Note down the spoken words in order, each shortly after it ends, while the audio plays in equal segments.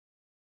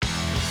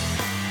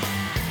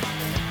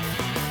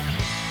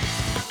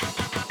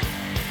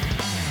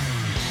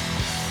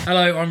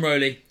Hello, I'm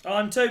Rowley.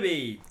 I'm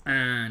Toby.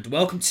 And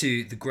welcome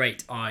to The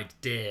Great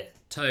Idea.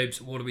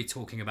 Tobes, what are we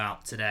talking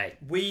about today?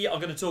 We are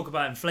going to talk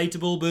about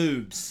inflatable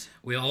boobs.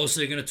 We are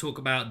also going to talk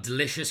about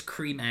delicious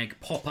cream egg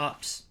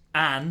pop-ups.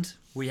 And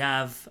we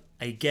have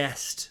a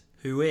guest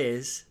who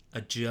is a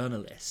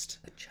journalist.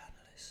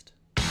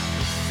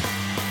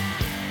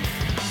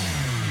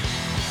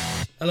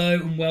 Hello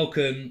and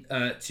welcome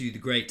to The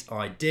Great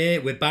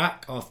Idea. We're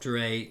back after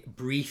a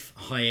brief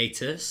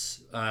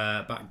hiatus.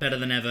 Back better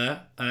than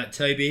ever.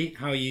 Toby,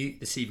 how are you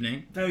this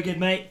evening? Very good,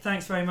 mate.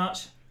 Thanks very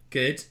much.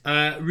 Good.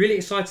 Really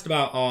excited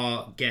about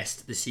our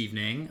guest this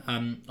evening.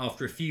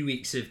 After a few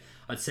weeks of,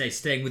 I'd say,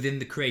 staying within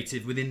the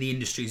creative, within the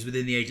industries,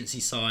 within the agency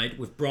side,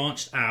 we've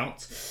branched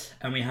out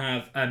and we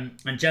have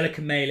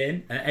Angelica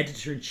Malin,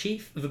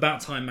 Editor-in-Chief of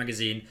About Time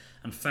magazine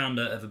and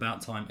founder of About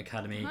Time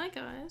Academy. Hi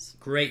guys.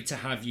 Great to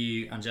have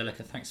you,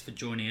 Angelica. Thanks for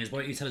joining us.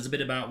 Why don't you tell us a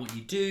bit about what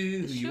you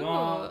do, who you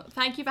are?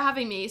 Thank you for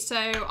having me. So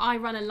I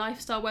run a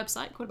lifestyle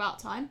website called About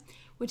Time,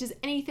 which is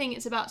anything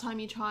it's about time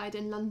you tried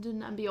in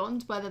London and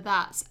beyond, whether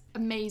that's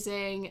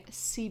amazing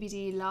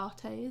CBD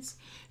lattes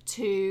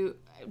to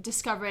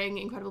discovering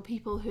incredible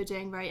people who are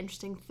doing very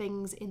interesting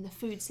things in the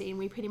food scene.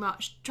 We pretty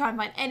much try and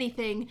find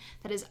anything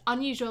that is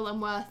unusual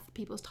and worth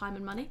people's time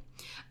and money.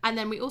 And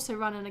then we also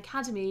run an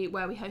academy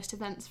where we host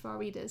events for our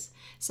readers.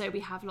 So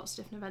we have lots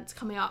of different events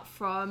coming up,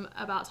 from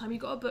About Time You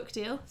Got a Book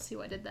Deal, see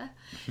what I did there,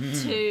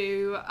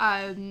 to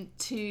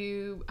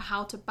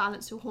how to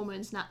balance your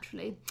hormones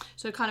naturally.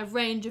 So a kind of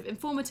range of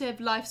informative,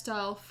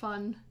 lifestyle,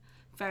 fun,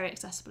 very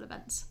accessible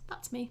events.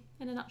 That's me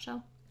in a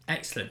nutshell.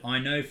 Excellent. I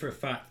know for a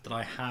fact that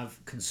I have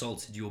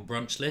consulted your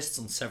brunch lists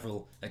on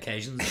several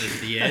occasions over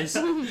the years,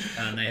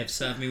 and they have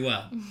served me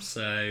well.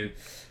 So,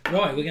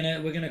 right, we're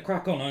gonna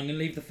crack on. I'm gonna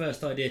leave the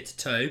first idea to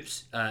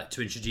Tobes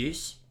to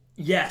introduce.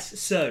 Yes,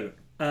 so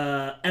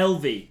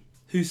LV,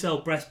 who sell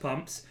breast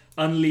pumps,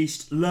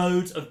 unleashed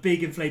loads of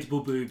big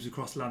inflatable boobs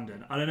across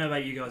London. I don't know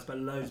about you guys, but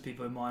loads of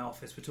people in my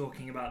office were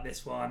talking about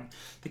this one.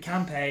 The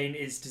campaign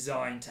is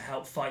designed to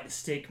help fight the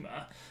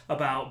stigma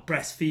about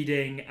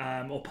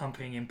breastfeeding or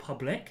pumping in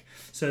public.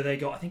 So they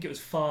got, I think it was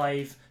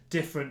 5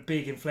 different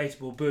big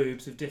inflatable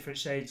boobs of different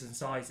shades and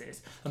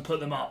sizes and put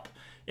them up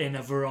in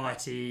a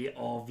variety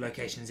of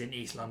locations in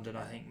East London.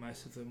 I think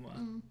most of them were.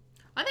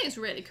 I think it's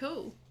really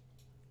cool.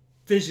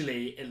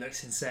 Visually, it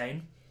looks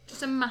insane.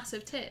 Just a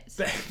massive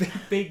tits.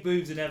 Big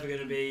boobs are never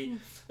going to be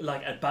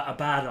like a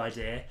bad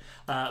idea,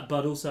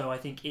 but also I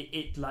think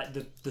it like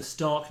the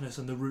starkness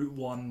and the root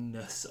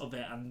oneness of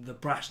it and the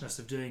brashness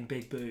of doing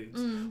big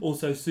boobs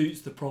also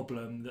suits the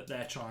problem that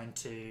they're trying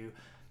to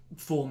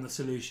form the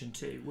solution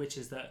to, which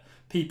is that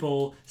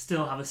people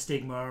still have a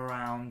stigma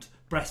around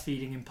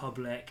breastfeeding in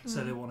public,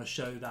 so they want to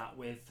show that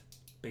with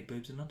big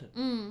boobs in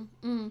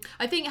London.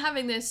 I think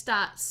having those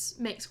stats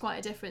makes quite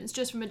a difference.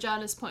 Just from a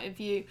journalist's point of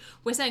view,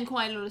 we're saying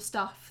quite a lot of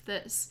stuff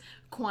that's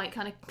quite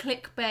kind of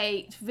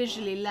clickbait,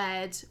 visually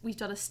led. We've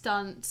done a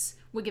stunt,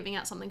 we're giving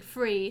out something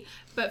free.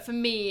 But for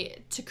me,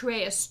 to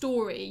create a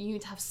story, you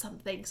need to have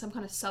something, some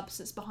kind of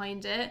substance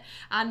behind it.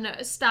 And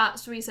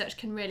stats research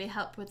can really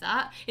help with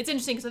that. It's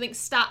interesting because I think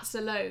stats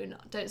alone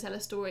don't sell a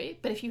story.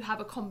 But if you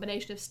have a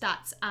combination of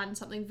stats and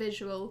something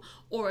visual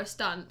or a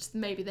stunt,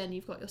 maybe then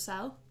you've got your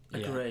sell.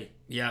 Agree.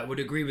 Yeah, I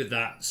would agree with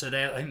that. So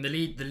I think the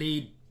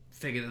lead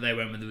figure that they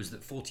went with was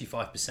that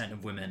 45%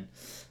 of women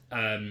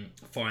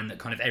find that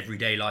kind of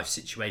everyday life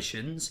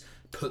situations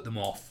put them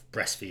off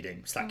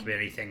breastfeeding. So that could be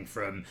anything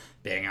from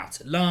being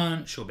out at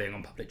lunch or being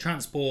on public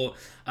transport.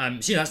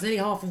 So that's nearly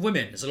half of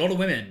women. There's a lot of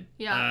women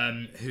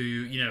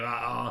who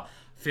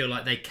feel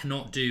like they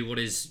cannot do what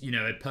is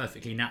a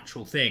perfectly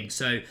natural thing.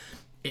 So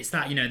it's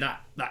that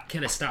that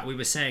killer stat we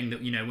were saying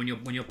that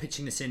when you're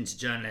pitching this into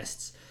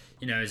journalists.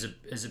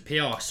 As a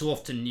PR, so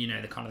often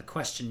the kind of the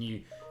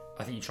question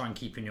I think you try and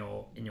keep in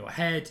your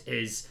head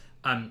is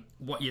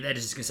what your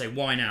editor's going to say,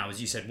 why now?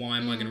 As you said, why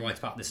am I going to write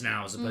about this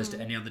now as opposed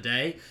to any other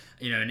day?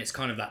 And it's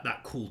kind of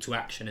that call to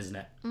action, isn't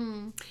it?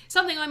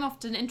 Something I'm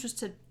often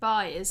interested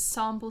by is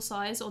sample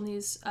size on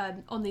these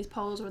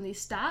polls or on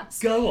these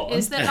stats. Go on.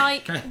 Is that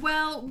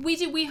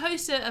we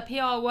host a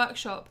PR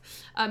workshop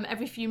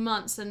every few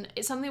months, and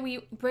it's something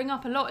we bring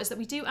up a lot, is that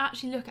we do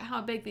actually look at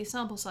how big these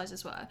sample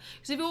sizes were.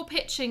 Because if you're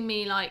pitching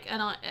me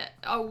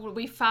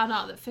we found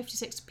out that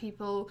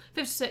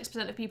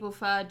 56% of people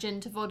prefer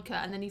gin to vodka,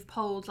 and then you've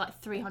polled like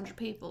 300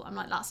 people, I'm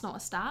like, that's not a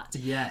stat.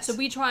 Yes. So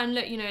we try and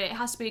look, it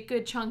has to be a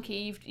good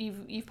chunky.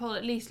 You've polled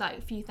at least like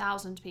a few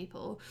thousand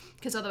people,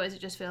 because otherwise it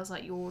just feels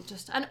like you're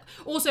just. And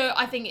also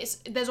I think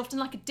there's often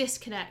like a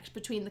disconnect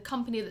between the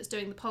company that's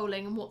doing the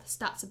polling and what the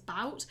stats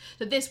about.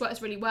 So this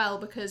works really well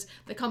because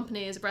the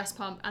company is a breast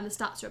pump and the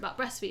stats are about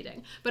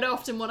breastfeeding. But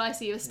often what I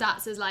see with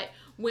stats is like,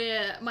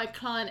 my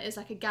client is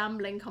like a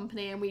gambling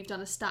company and we've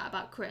done a stat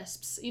about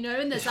crisps,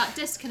 and there's that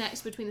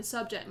disconnect between the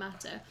subject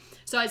matter.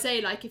 So I'd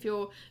say, like, if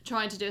you're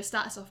trying to do a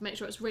stats off, make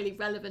sure it's really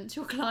relevant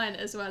to your client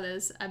as well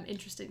as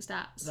interesting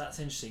stats. That's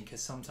interesting,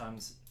 because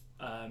sometimes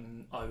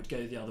I would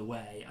go the other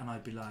way and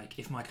I'd be like,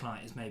 if my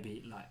client is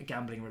maybe like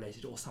gambling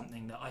related or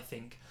something that I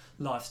think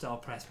lifestyle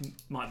press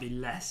might be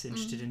less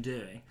interested in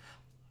doing,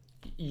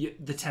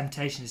 the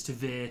temptation is to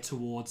veer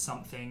towards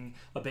something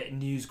a bit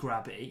news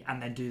grabby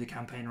and then do the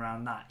campaign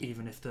around that,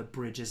 even if the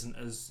bridge isn't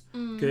as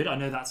good. I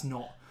know that's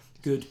not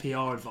good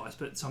PR advice,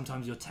 but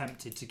sometimes you're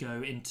tempted to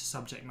go into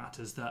subject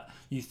matters that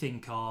you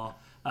think are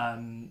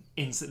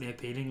instantly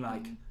appealing,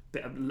 like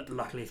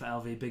luckily for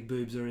LV, big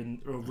boobs are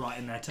right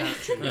in their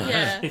territory.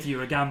 If you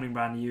were a gambling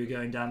brand and you were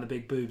going down the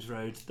big boobs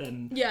road,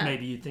 then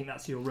maybe you'd think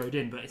that's your road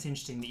in. But it's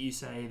interesting that you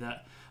say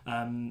that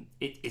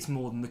it's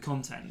more than the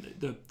content.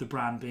 The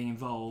brand being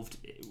involved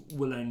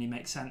will only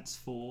make sense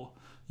for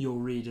your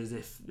readers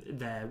if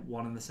they're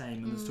one and the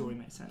same and the story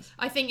makes sense.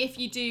 I think if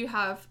you do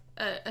have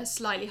a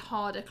slightly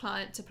harder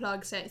client to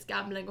plug, say it's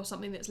gambling or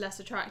something that's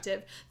less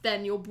attractive,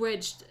 then your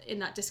bridge in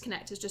that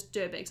disconnect is just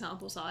do a big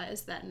sample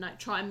size, then like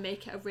try and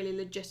make it a really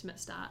legitimate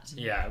stat.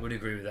 Yeah, I would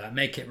agree with that.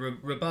 Make it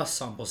robust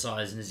sample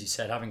size, and as you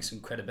said, having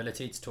some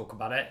credibility to talk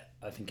about it,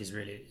 I think is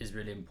really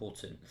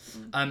important.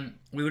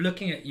 We were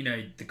looking at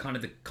the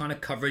kind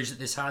of coverage that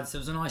this had. So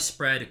there was a nice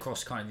spread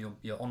across kind of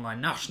your online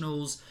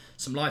nationals,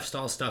 some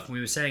lifestyle stuff, and we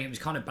were saying it was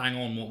kind of bang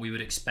on what we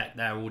would expect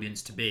their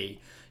audience to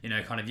be.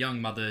 Kind of young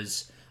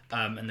mothers.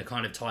 And the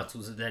kind of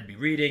titles that they'd be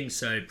reading,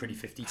 so Pretty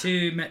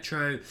 52,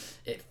 Metro,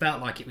 it felt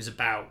like it was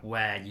about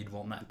where you'd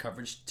want that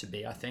coverage to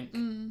be, I think.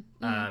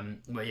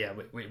 But yeah,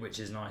 which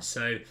is nice.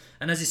 So,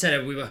 and as you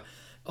said, we were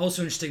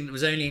also interesting that it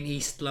was only in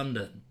East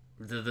London.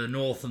 The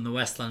North and the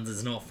West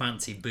London's not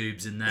fancy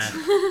boobs in there.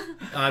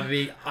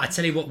 I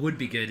tell you what would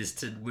be good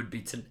would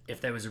be to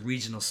if there was a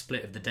regional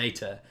split of the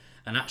data,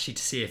 and actually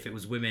to see if it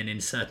was women in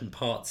certain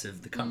parts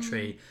of the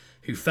country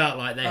who felt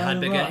like they had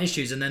bigger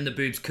issues, and then the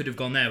boobs could have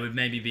gone there, would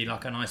maybe be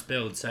like a nice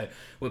build. So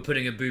we're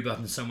putting a boob up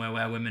in somewhere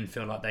where women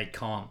feel like they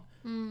can't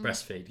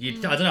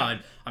breastfeed. I don't know.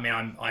 I mean,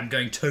 I'm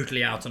going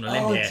totally out on a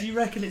limb here. Do you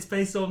reckon it's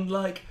based on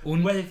like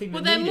where they think?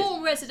 Well, they're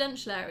more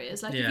residential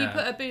areas. Like if you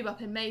put a boob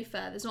up in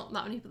Mayfair, there's not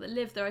that many people that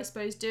live there. I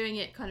suppose doing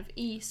it kind of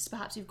east,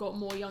 perhaps you've got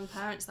more young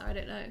parents there. I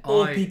don't know.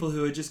 Or people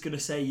who are just going to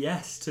say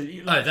yes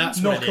to that's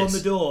knock on the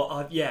door.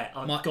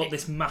 I've got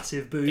this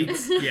massive boob.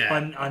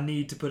 I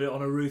need to put it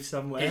on a roof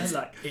somewhere.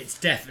 It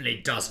definitely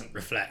doesn't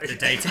reflect the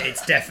data.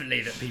 It's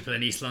definitely that people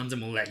in East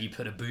London will let you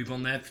put a boob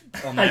on their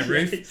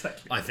roof.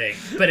 Exactly. I think,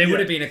 but it would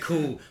have been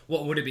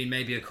what would have been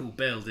maybe a cool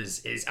build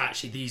is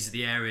actually these are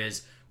the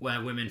areas where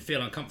women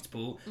feel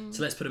uncomfortable,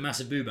 so let's put a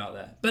massive boob out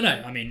there. But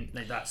no, I mean,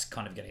 that's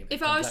kind of getting a bit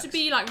If complex. I was to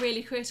be like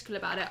really critical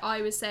about it,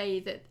 I would say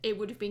that it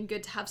would have been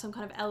good to have some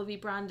kind of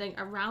LV branding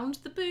around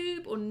the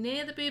boob or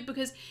near the boob,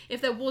 because if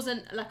there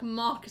wasn't like a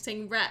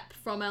marketing rep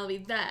from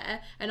LV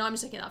there, and I'm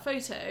just looking at that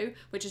photo,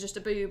 which is just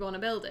a boob on a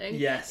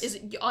building,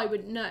 I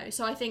wouldn't know.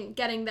 So I think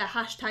getting their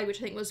hashtag, which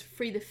I think was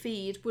free the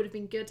feed, would have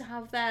been good to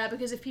have there,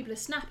 because if people are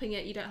snapping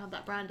it, you don't have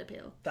that brand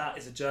appeal. That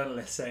is a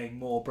journalist saying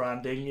more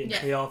branding in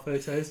PR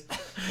photos.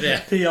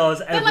 Yeah. PR's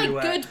but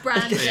everywhere. Like good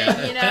branding,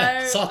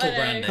 subtle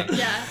branding.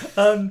 Yeah.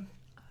 Fair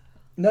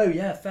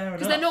enough.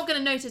 Because they're not going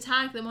to know to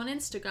tag them on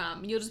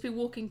Instagram. You'll just be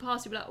walking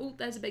past, you'll be like, oh,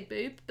 there's a big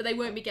boob, but they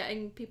won't be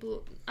getting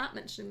people at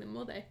mentioning them,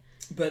 will they?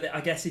 But I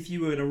guess if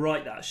you were going to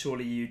write that,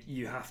 surely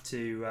you have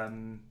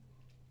to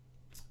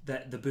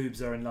the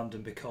boobs are in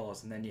London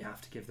because, and then you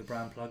have to give the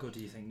brand plug, or do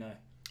you think no?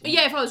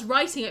 Yeah, if I was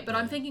writing it, but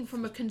I'm thinking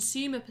from a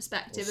consumer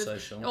perspective.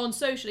 On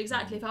social,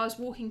 exactly. If I was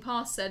walking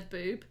past said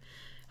boob,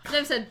 I've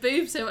never said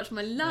boob so much in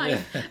my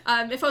life.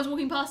 If I was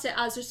walking past it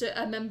as just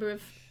a member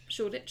of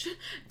Shoreditch,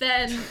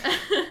 then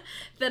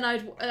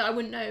I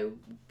wouldn't know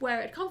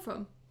where it come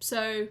from.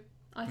 So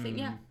I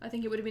think I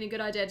think it would have been a good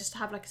idea just to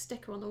have like a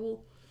sticker on the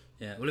wall.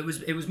 Yeah, well,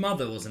 it was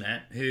Mother, wasn't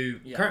it? Who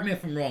correct me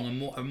if I'm wrong.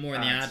 I'm more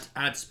in the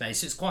ad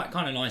space. It's quite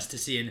kind of nice to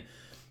see in.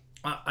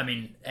 I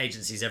mean,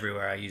 agencies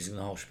everywhere are using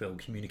the whole spiel: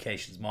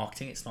 communications,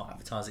 marketing. It's not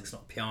advertising. It's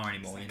not PR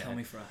anymore. It's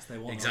coming for us. They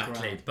want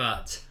exactly,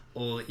 but.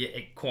 But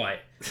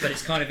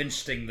it's kind of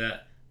interesting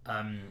that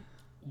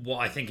what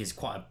I think is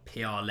quite a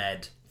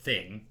PR-led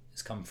thing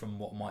has come from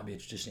what might be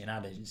traditionally an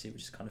ad agency,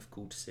 which is kind of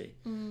cool to see.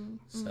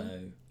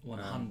 So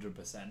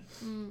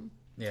 100%.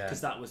 Yeah,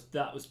 because that was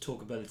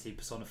talkability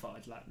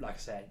personified. Like I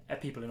said,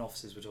 people in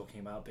offices were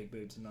talking about big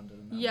boobs in London,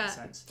 and that makes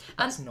sense.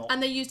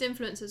 And they used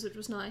influencers, which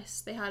was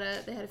nice. They had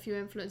a few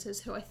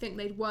influencers who I think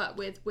they'd work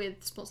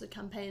with sponsored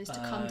campaigns to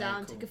come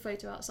down, take a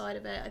photo outside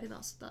of it. I think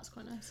that's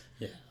quite nice.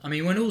 Yeah, I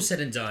mean, when all's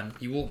said and done,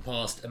 you walk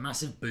past a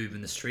massive boob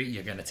in the street,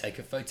 you're going to take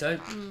a photo.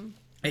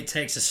 It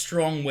takes a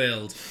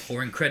strong-willed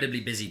or incredibly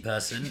busy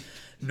person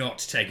not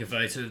to take a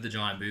photo of the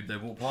giant boob they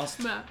walk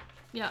past.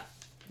 Yeah.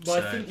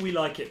 But I think we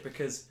like it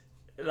because,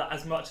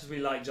 as much as we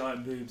like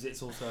giant boobs,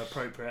 it's also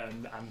appropriate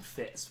and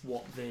fits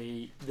what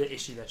the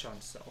issue they're trying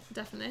to solve.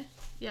 Definitely.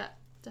 Yeah,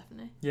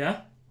 definitely.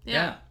 Yeah?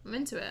 Yeah, I'm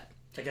into it.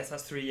 I guess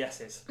that's 3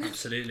 yeses.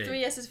 Absolutely. 3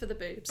 yeses for the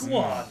boobs. Come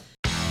on.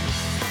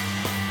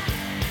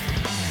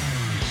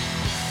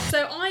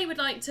 So I would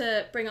like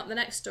to bring up the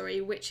next story,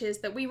 which is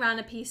that we ran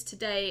a piece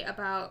today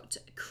about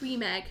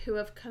Cream Egg, who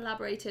have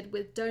collaborated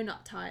with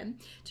Donut Time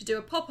to do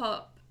a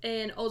pop-up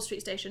in Old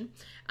Street Station,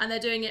 and they're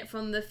doing it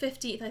from the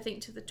 15th, I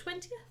think, to the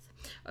 20th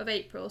of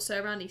April,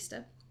 so around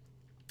Easter.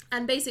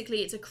 And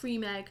basically it's a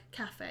cream egg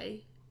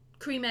cafe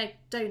Cream Egg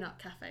Donut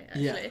Cafe,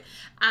 actually. Yeah.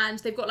 And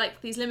they've got like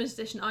these limited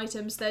edition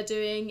items. They're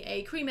doing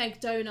a cream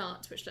egg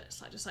donut, which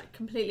looks like just like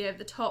completely over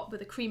the top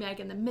with a cream egg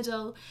in the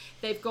middle.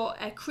 They've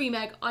got a cream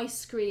egg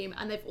ice cream,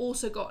 and they've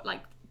also got like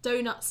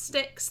donut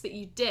sticks that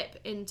you dip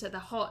into the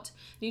hot,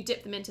 and you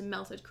dip them into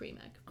melted cream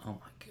egg. Oh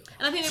my god.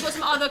 And I think they've got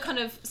some other kind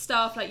of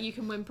stuff, like you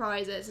can win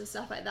prizes and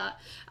stuff like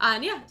that.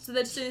 And yeah, so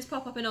they're just doing this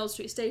pop-up in Old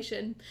Street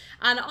Station.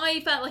 And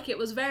I felt like it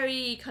was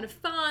very kind of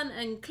fun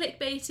and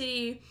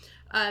clickbaity.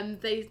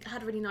 They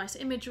had really nice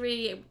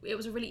imagery. It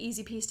was a really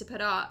easy piece to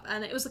put up.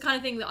 And it was the kind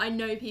of thing that I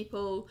know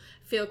people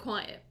feel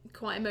quite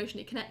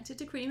emotionally connected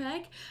to cream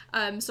egg.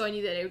 So I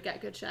knew that it would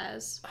get good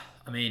shares.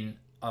 I mean,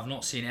 I've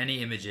not seen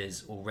any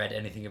images or read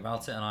anything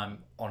about it, and I'm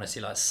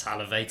honestly like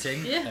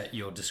salivating at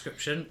your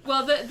description.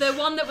 Well, the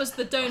one that was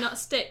the donut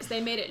sticks,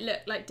 they made it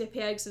look like dippy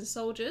eggs and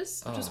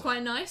soldiers, which was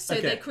quite nice.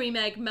 So the cream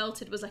egg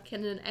melted was like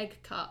in an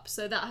egg cup,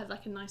 so that had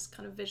like a nice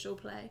kind of visual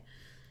play.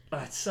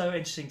 It's so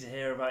interesting to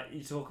hear about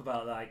you talk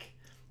about like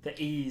the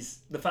ease,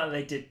 the fact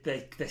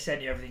that they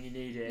sent you everything you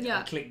needed,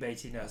 and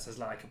clickbaitiness as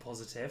like a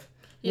positive.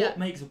 What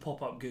makes a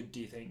pop-up good, do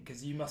you think?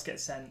 Because you must get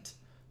sent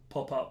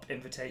pop-up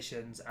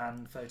invitations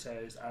and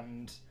photos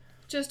and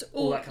just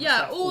all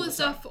the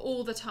stuff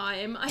all the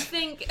time. I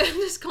think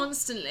just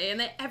constantly,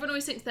 and everyone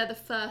always thinks they're the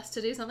first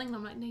to do something, and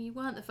I'm like, no, you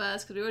weren't the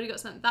first, because we already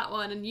got sent that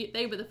one, and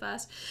they were the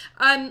first.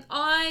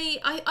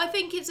 I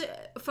think it's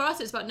for us,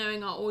 it's about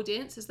knowing our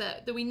audience, is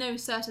that we know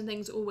certain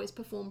things always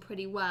perform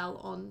pretty well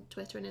on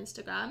Twitter and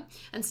Instagram,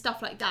 and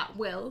stuff like that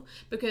will,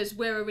 because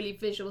we're a really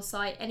visual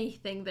site.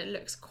 Anything that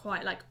looks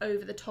quite like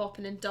over the top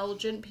and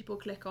indulgent, people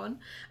click on.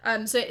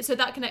 So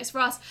that connects for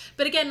us.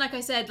 But again, like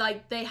I said,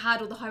 like they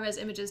had all the high-res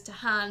images to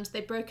hand.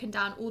 They've broken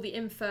down all the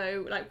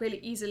info like really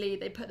easily.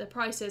 They put the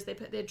prices, they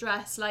put the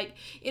address. Like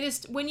it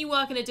is, when you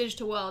work in a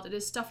digital world, it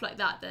is stuff like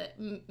that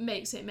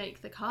makes it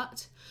make the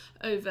cut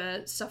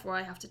over stuff where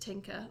I have to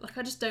tinker. Like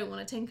I just don't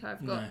want to tinker.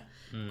 I've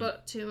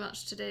got too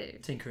much to do.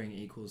 Tinkering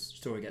equals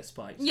story gets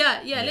spiked.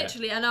 Yeah,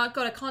 literally. And I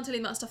can't tell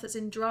you about stuff that's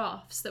in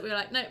drafts that we were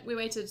like, no, we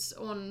waited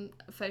on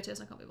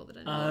photos. I can't be bothered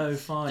anymore. Oh,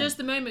 fine. Just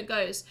the moment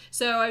goes.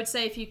 So I would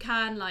say if you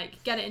can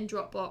like get it in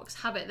Dropbox,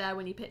 have it there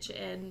when you pitch it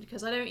in,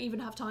 because I don't even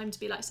have time to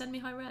be like, send me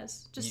high res.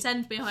 Just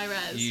send me high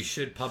res. You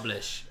should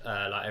publish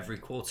like every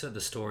quarter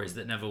the stories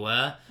that never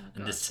were,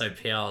 and just so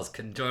PRs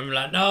can join me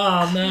like,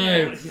 no.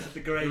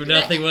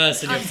 Nothing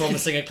worse than you're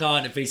promising a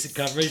client a piece of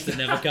coverage that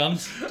never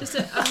comes. Just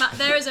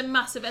there is a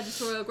massive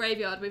editorial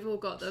graveyard. We've all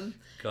got them.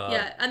 God.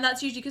 Yeah, and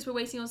that's usually because we're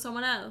waiting on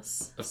someone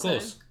else. Of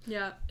course.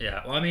 Yeah.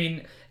 Yeah. Well, I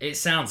mean, it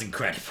sounds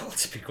incredible,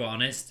 to be quite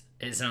honest.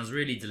 It sounds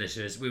really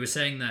delicious. We were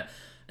saying that,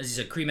 as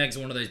you said, cream eggs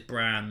are one of those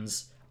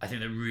brands I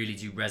think that really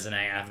do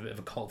resonate, have a bit of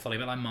a cult following,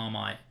 a bit like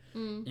Marmite.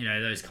 You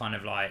know, those kind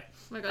of like.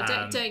 Oh my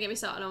god! Don't get me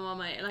started on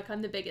Marmite. Like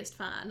I'm the biggest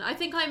fan. I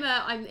think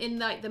I'm in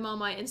like the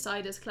Marmite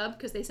Insiders Club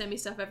because they send me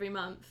stuff every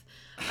month.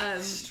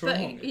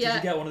 Strong. Did you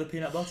get one of the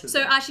peanut butters?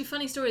 So actually,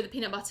 funny story of the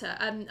peanut butter.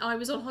 I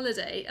was on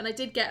holiday and I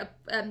did get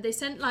they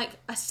sent like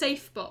a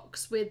safe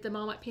box with the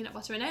Marmite peanut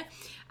butter in it,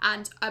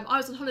 and I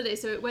was on holiday,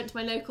 so it went to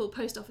my local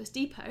post office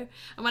depot.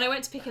 And when I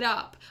went to pick it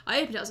up,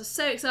 I opened it. I was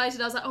so excited.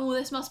 I was like, oh,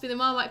 this must be the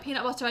Marmite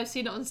peanut butter. I've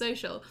seen it on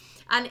social.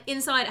 And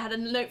inside it had a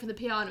note from the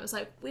PR, and it was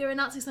like, we're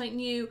announcing something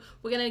new.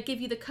 We're going to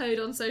give you the code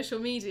on social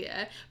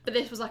media. But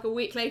this was like a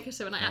week later,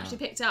 so when I actually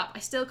picked it up, I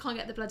still can't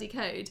get the bloody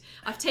code.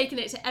 I've taken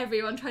it to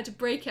everyone, tried to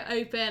break it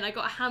open. I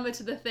got a hammer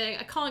to the thing.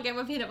 I can't get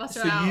my peanut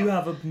butter out. So you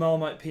have a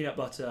Marmite peanut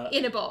butter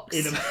in a box.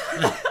 In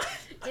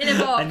a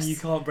box. And you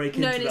can't break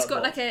into that. No, and it's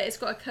got box. it's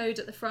got a code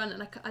at the front,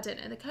 and I don't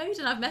know the code,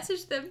 and I've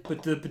messaged them.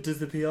 But does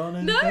the PR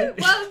know? No, the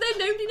code? well,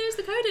 nobody knows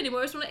the code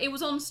anymore. It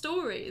was on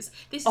stories.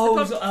 This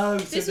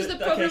is the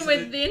problem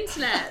with the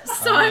internet.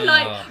 So I'm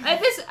like, at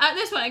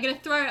this point, I'm going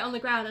to throw it on the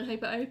ground and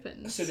hope it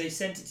opens. So they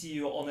sent it to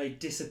you on a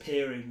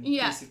disappearing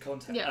piece of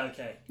content. Yeah.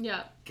 Okay.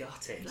 Yeah.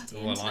 Got it.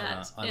 I like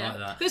that. I like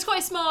that. But it's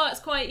quite smart.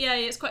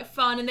 It's quite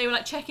fun. And they were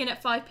like, check in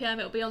at 5 p.m.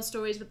 It'll be on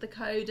stories with the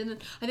code. And then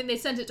I think they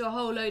sent it to a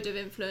whole load of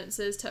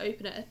influencers to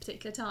open at a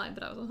particular time.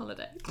 But I was on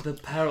holiday. The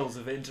perils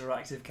of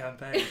interactive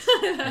campaigns.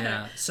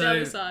 Yeah. So the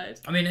other side.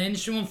 I mean, an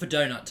interesting one for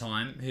Donut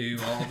Time, who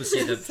are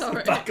obviously the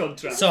Sorry. Back on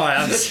track. Sorry,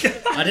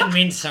 I didn't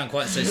mean to sound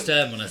quite so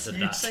stern when I said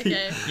that.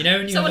 Okay. You know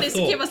when you Someone have a needs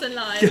thought. to keep us in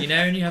line. You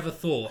know when you have a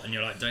thought and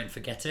you're like, don't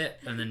forget it,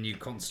 and then you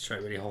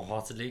concentrate really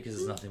wholeheartedly because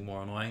there's nothing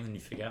more annoying than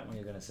you forget what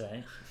you're going to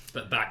say.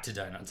 But back to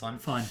Donut Time.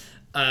 Fine.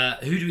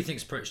 Who do we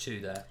think's approached who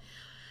there?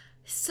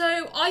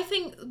 So I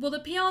think, well, the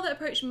PR that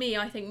approached me,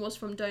 I think, was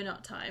from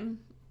Donut Time.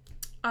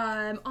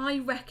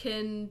 I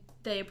reckon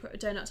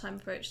Donut Time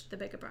approached the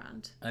bigger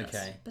brand. That's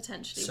Okay.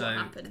 potentially So, what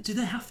happened. Do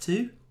they have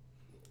to?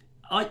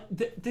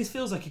 This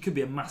feels like it could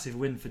be a massive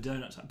win for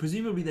Donut Time.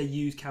 Presumably they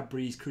use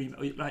Cadbury's cream.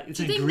 Like, it's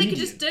Do you think they could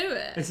just do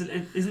it?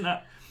 Isn't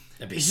that?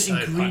 It'd be is it so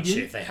ingredient?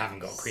 punchy if they haven't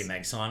got cream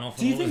egg sign off.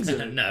 Do you think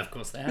so? No, of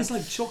course they have. It's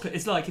like chocolate.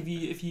 It's like if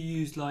you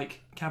used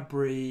like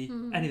Cadbury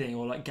anything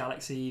or like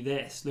Galaxy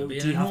this. Do be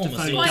you an have to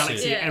enormous phone lawsuit.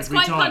 Galaxy It's every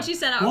quite time? punchy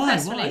sent out a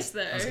press release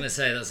though. I was going to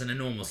say that's an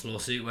enormous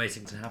lawsuit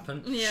waiting to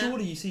happen. Yeah.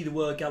 Surely you see the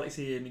word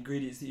Galaxy and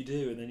ingredients that you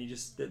do, and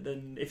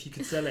then if you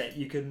can sell it,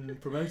 you can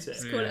promote it.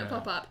 Let's call it a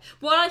pop-up.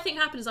 What I think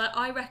happens,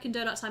 I reckon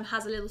Donut Time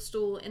has a little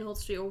stall in Old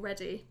Street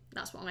already.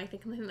 That's what I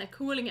think. I think they're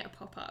calling it a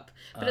pop-up.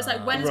 But it's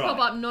like, when is Right.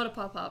 pop-up not a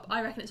pop-up?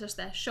 I reckon it's just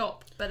their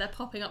shop, but they're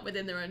popping up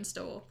within their own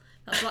store.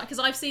 That's right, because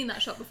I've seen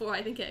that shop before.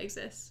 I think it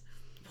exists.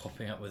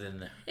 Popping up within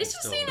the It's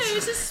just, stores.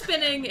 it's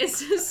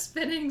just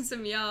spinning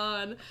some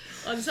yarn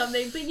on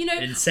something. But,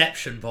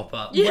 Inception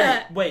pop-up.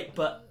 Yeah. Wait,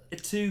 but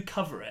to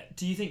cover it,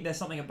 do you think there's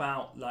something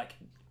about like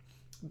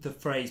the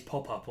phrase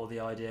pop-up or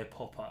the idea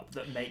pop-up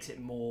that makes it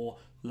more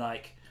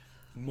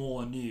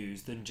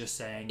news than just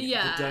saying the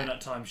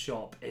Donut Time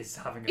shop is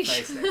having a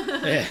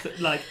facelift? Yeah.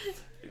 Like,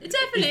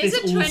 Definitely, is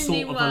it's this a all trendy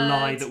sort of word. a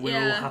lie that we're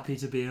all Yeah. happy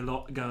to be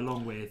go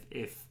along with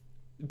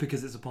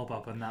because it's a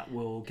pop-up and that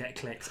will get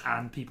clicks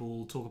and people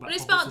will talk about But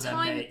it's pop-ups about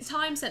with their mates?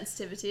 time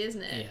sensitivity,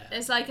 isn't it? Yeah,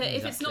 It's like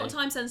if it's not exactly.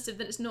 time sensitive,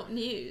 then it's not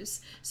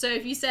news. So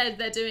if you said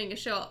they're doing a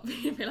shop,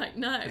 you'd be like,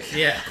 no.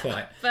 Yeah,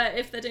 quite. But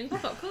if they're doing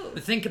pop-up, cool.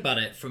 But think about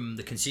it from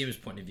the consumer's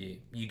point of view.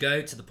 You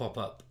go to the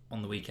pop-up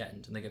on the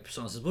weekend and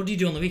someone says, what do you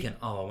do on the weekend?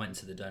 Oh, I went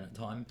to the Donut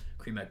Time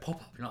cream egg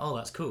pop-up. You're like, oh,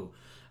 that's cool.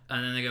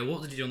 And then they go,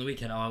 what did you do on the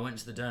weekend? Oh, I went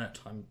to the Donut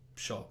Time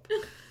shop.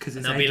 Because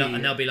And it's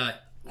they'll be like,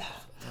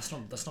 oh, that's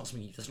not a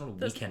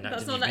weekend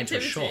That's activity. not You've an been to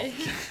a shop.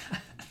 activity.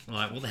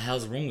 Like, what the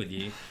hell's wrong with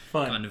you?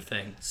 Fine. Kind of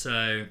thing.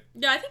 So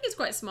Yeah, I think it's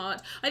quite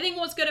smart. I think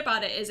what's good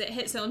about it is it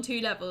hits it on two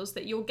levels,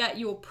 that you'll get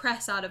your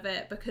press out of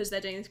it because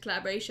they're doing this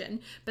collaboration,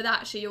 but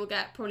actually you'll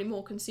get probably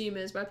more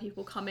consumers where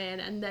people come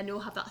in, and then you'll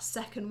have that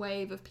second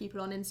wave of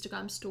people on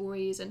Instagram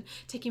stories and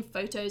taking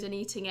photos and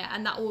eating it,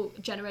 and that will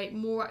generate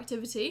more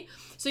activity.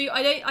 So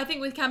I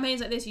think with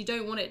campaigns like this, you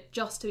don't want it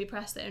just to be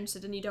press that are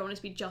interested, and you don't want it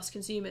to be just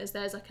consumers.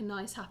 There's like a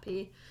nice,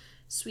 happy,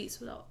 sweet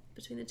spot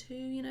between the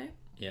two,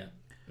 yeah,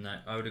 no,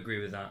 I would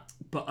agree with that.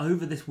 But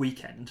over this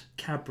weekend,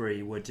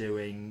 Cadbury were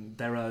doing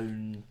their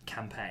own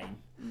campaign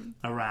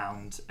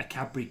around a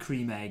Cadbury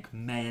cream egg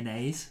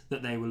mayonnaise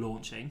that they were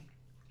launching.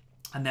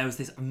 And there was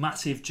this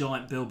massive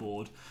giant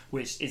billboard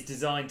which is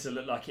designed to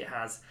look like it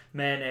has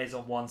mayonnaise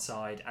on one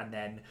side and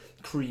then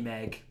cream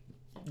egg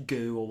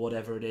goo or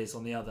whatever it is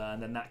on the other,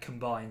 and then that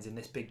combines in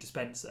this big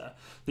dispenser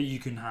that you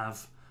can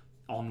have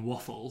on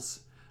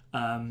waffles.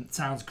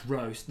 Sounds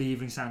gross. The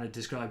Evening Standard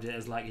described it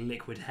as like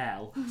liquid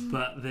hell,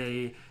 but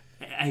the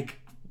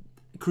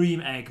cream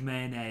egg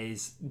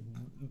mayonnaise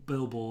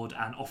billboard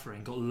and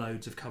offering got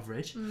loads of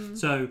coverage.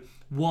 So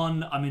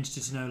one, I'm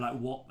interested to know like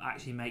what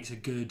actually makes a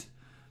good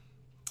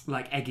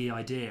like eggy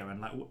idea,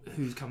 and like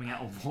who's coming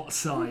out on what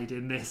side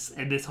in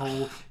this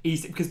whole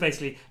Easter, because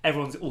basically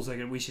everyone's also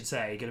going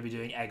to be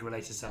doing egg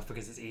related stuff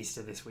because it's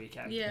Easter this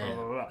weekend. Yeah. Blah,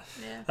 blah, blah.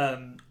 Yeah.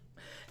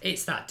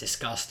 It's that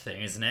disgust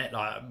thing, isn't it?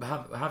 Like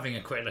having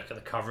a quick look at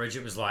the coverage,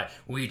 it was like,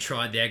 we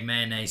tried the egg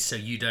mayonnaise so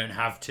you don't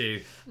have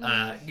to.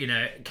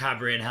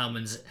 Cadbury and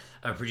Hellmann's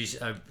have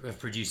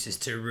produced this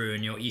to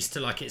ruin your Easter.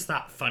 Like, it's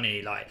that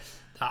funny. Like,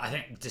 I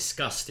think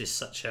disgust is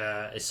such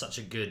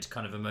a good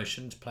kind of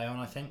emotion to play on.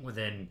 I think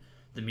within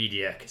the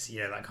media, because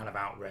that kind of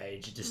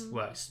outrage, it just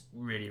works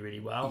really, really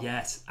well.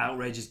 Yes,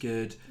 outrage is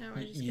good.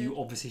 Outrage is You good.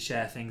 obviously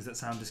share things that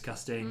sound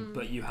disgusting,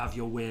 but you have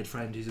your weird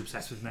friend who's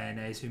obsessed with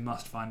mayonnaise who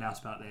must find out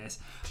about this.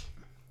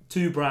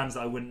 Two brands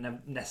that I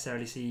wouldn't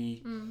necessarily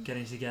see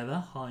getting together,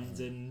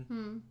 Heinz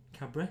and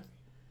Cadbury.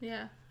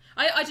 Yeah.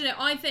 I don't know.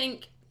 I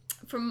think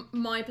from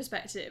my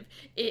perspective,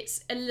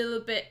 it's a little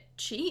bit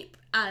cheap,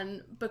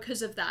 and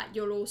because of that,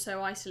 you'll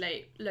also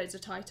isolate loads of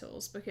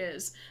titles,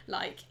 because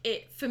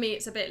for me,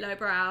 it's a bit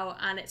lowbrow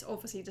and it's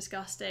obviously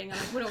disgusting, and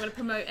we're not going to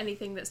promote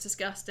anything that's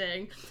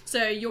disgusting.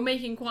 So you're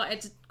making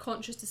quite a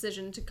conscious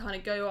decision to kind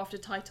of go after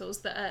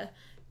titles that are,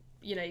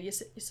 your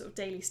sort of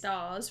daily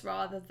stars,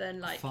 rather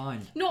than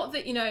Fine. not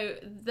that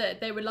that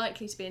they were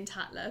likely to be in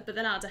Tatler, but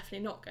they're now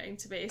definitely not going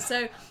to be.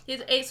 So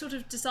it's sort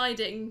of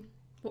deciding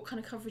what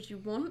kind of coverage you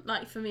want.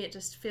 Like, for me, it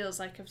just feels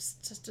like it's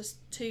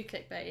just too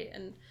clickbait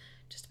and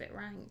just a bit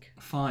rank.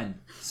 Fine.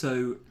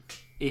 So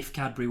if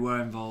Cadbury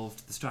were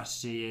involved, the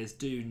strategy is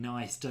do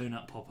nice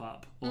donut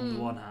pop-up on the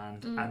one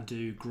hand and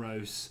do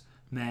gross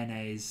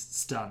mayonnaise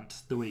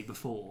stunt the week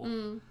before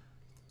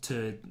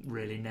to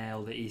really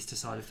nail the Easter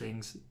side of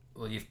things.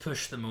 Well, you've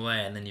pushed them away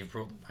and then you've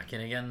brought them back in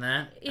again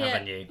there,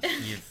 haven't you?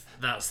 It's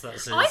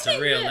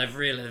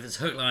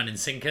hook, line and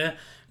sinker.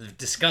 They've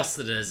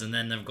disgusted us, and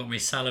then they've got me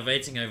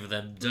salivating over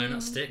their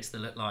donut sticks that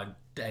look like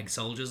egg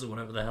soldiers or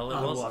whatever the hell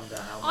it was. wonder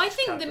how I much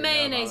think the Cadbury know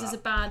mayonnaise about is a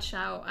that. bad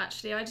shout,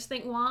 actually. I just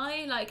think,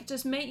 why?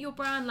 Just make your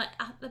brand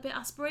a bit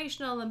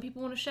aspirational, and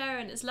people want to share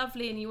it, and it's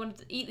lovely, and you want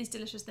to eat these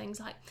delicious things.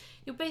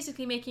 You're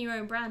basically making your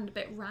own brand a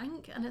bit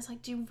rank, and it's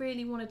like, do you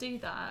really want to do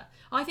that?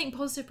 I think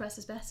positive press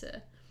is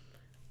better.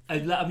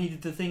 I mean,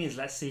 the thing is,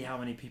 let's see how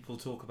many people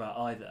talk about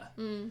either.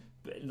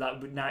 But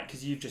like now,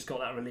 because you've just got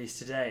that released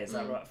today, is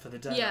that right, for the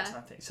donuts?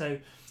 I think so.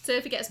 So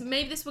if it gets,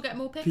 maybe this will get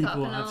more pickup,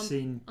 and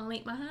I'll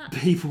eat my hat.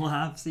 People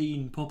have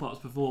seen pop-ups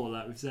before,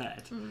 like we've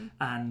said,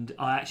 and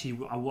I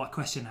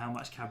question how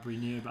much Cadbury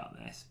knew about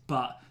this,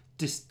 but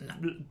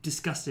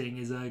disgusting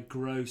is a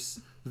gross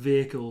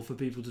vehicle for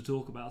people to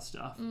talk about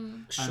stuff.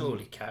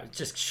 Surely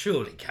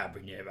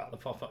Cadbury knew about the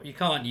pop-up. You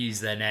can't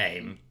use their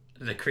name,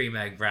 the cream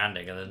egg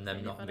branding, and then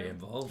them not be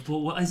involved. But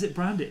what is it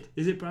branded?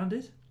 Is it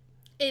branded?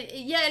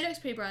 It looks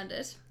pretty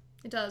branded.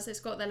 It does. It's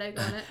got their logo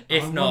on it.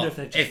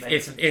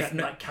 If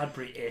like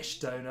Cadbury-ish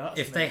donuts.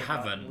 If they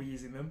haven't, we're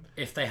using them.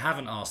 If they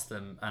haven't asked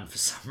them, and for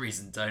some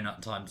reason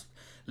Donut Time's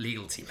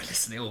legal team are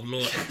listening, or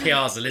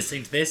PRs are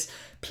listening to this,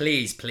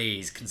 please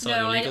consult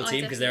your legal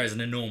team, because there is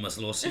an enormous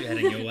lawsuit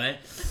heading your way.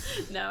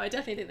 No, I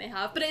definitely think they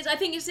have. But I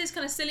think it's this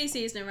kind of silly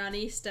season around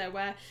Easter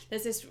where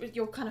there's this,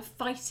 you're kind of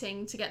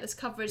fighting to get this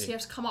coverage, so you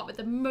have to come up with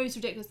the most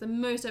ridiculous, the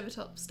most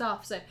over-top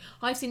stuff. So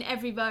I've seen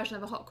every version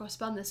of a hot cross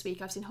bun this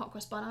week. I've seen hot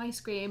cross bun ice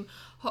cream,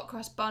 hot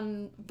cross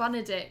bun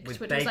Benedict, with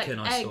which bacon,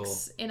 was like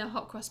eggs in a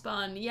hot cross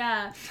bun.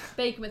 Yeah,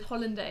 bacon with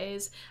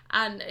hollandaise,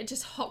 and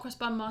just hot cross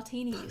bun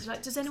martinis.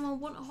 Like, does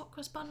anyone want a hot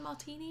cross bun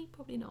martini?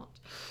 Probably not.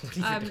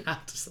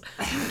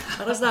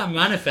 How does that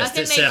manifest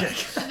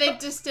itself? They've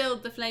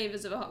distilled the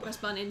flavours of a hot cross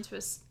bun into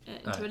a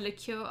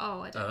liqueur.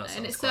 Oh, I don't know.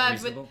 And it's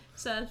served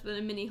with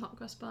a mini hot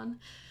cross bun.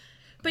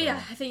 But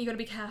yeah, I think you've got to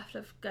be careful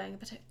of going a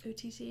bit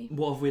OTT.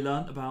 What have we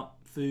learnt about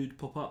food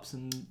pop-ups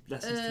and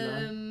lessons to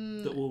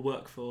learn that will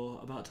work for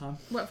About Time?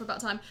 Work for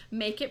About Time.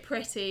 Make it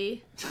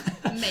pretty.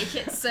 Make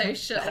it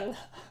social.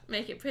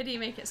 Make it pretty,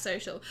 make it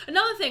social.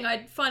 Another thing,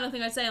 final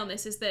thing I'd say on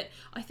this is that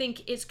I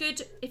think it's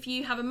good if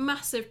you have a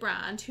massive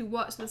brand who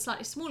works with a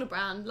slightly smaller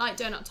brand like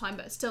Donut Time,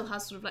 but still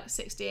has sort of like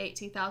 60,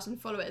 80,000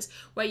 followers,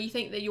 where you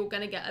think that you're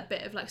going to get a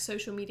bit of like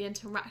social media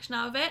interaction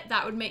out of it.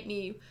 That would make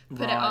me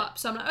put it up.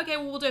 So I'm like, okay,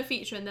 well, we'll do a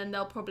feature, and then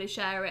they'll probably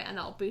share it and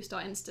that'll boost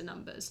our Insta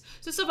numbers.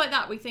 So stuff like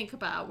that we think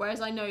about,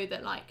 whereas I know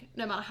that like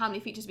no matter how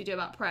many features we do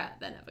about Pret,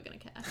 they're never going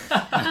to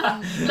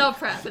care. Love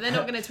Pret, but they're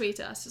not going to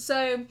tweet us.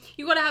 So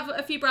you've got to have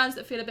a few brands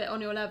that feel a bit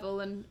on your level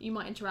and you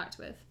might interact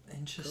with.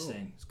 Interesting.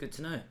 Cool. It's good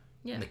to know.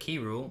 Yeah. And the key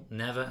rule,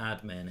 never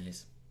add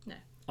mayonnaise. No.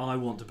 I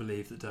want to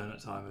believe that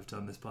Donut Time have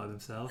done this by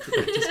themselves, but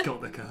they've just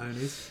got the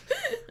cojones.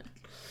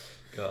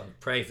 God,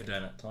 pray for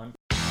Donut Time.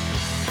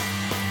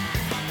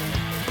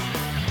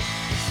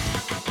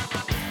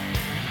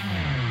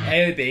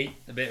 AOB,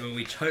 a bit where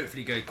we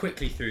hopefully go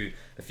quickly through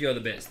a few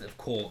other bits that have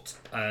caught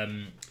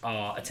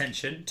our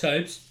attention.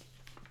 Tobes.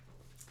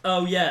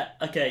 Oh yeah,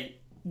 okay.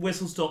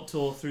 Whistle Stop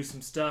Tour through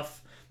some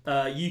stuff.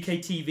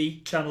 UK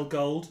TV, Channel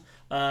Gold.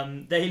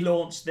 They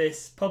launched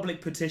this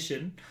public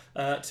petition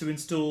to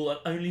install an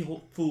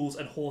Only Fools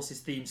and Horses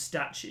themed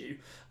statue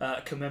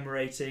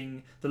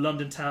commemorating the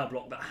London tower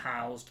block that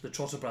housed the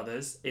Trotter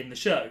Brothers in the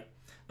show,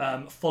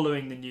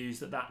 following the news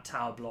that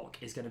tower block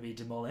is going to be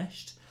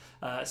demolished.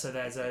 So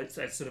there's a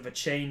sort of a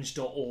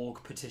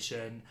change.org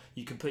petition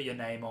you can put your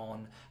name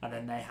on, and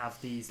then they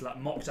have these like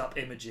mocked up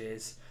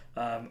images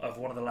of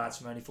one of the lads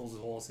from Only Fools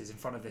and Horses in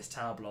front of this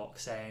tower block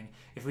saying,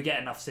 if we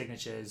get enough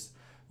signatures,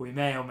 we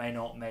may or may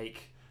not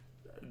make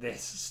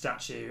this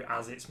statue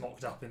as it's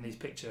mocked up in these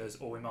pictures,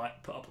 or we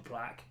might put up a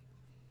plaque.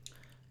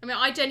 I mean,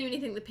 I genuinely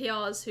think the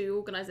PRs who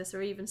organised this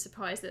are even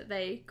surprised that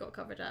they got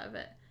covered out of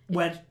it.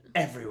 Went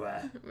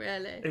everywhere.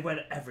 Really? It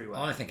went everywhere.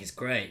 I think it's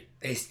great.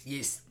 It's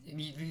the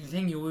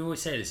thing we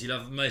always say this. You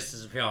love most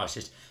as a PR. It's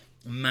just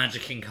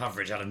magicking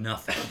coverage out of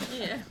nothing.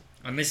 Yeah.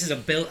 And this is a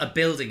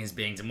building is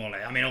being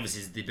demolished. I mean,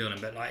 obviously it's the building,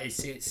 but like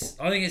it's.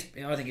 I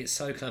think it's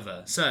so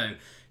clever. So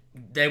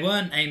they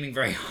weren't aiming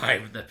very high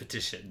with the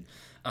petition.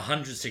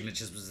 100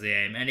 signatures was the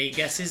aim. Any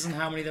guesses on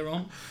how many they're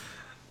on?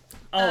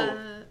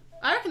 I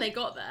reckon they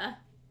got there.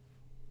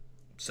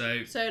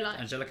 So like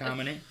Angelica, how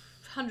many?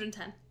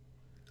 110.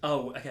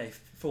 Oh, okay,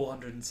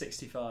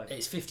 465.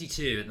 It's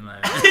 52 at the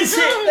moment. Is it?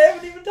 They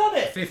haven't even done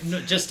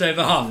it. Just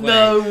over halfway.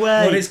 No way.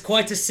 Well, it's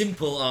quite a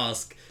simple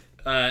ask.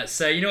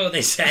 So you know what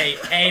they say: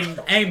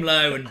 aim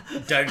low and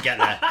don't get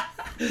there.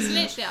 It's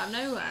literally out of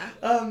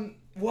nowhere.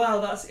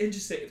 Wow, that's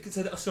interesting.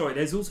 So, sorry,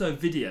 there's also a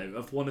video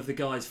of one of the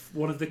guys,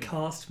 one of the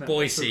cast members.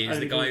 Boise is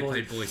the guy who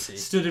played Boise.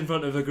 Stood in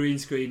front of a green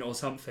screen or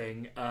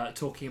something,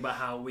 talking about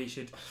how we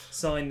should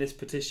sign this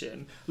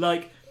petition.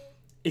 Like,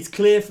 it's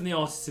clear from the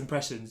artist's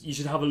impressions. You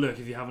should have a look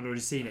if you haven't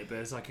already seen it. But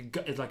it's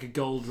like a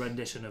gold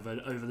rendition of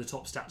an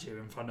over-the-top statue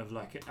in front of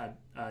like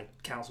a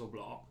council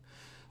block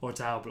or a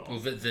tower block. Or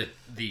the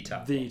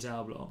tower. The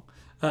tower block.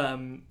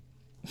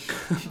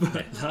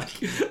 But like,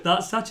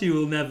 that statue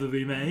will never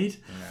be made,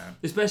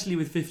 especially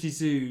with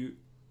 52.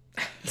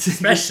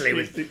 Especially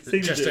with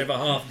just over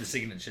half the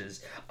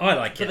signatures. I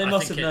like it. But they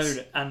must have known,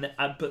 and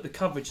but the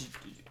coverage,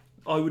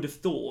 I would have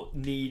thought,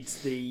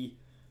 needs the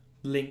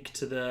link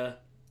to the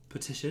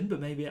petition, but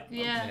maybe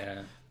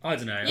yeah. I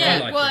don't know. Yeah, I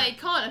like well, it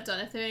can't have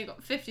done if they only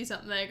got 50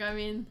 something. I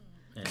mean,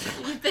 Yeah.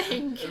 You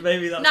think?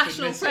 Maybe that's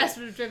National missing. press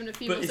would have driven a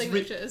few more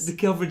signatures. The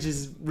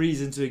coverage's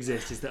reason to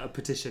exist is that a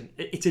petition.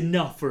 It's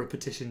enough for a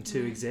petition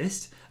to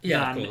exist.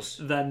 Yeah, of course.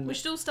 Than We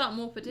should all start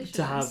more petitions.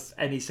 to have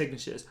any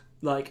signatures.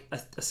 Like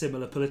a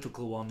similar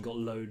political one got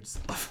loads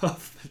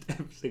of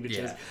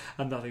signatures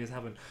and nothing has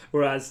happened.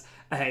 Whereas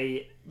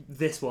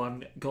this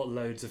one got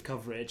loads of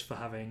coverage for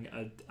having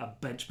a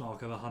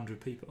benchmark of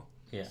 100 people.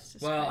 Yeah. It's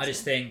Well, crazy. I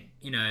just think,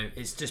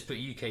 it's just put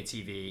UK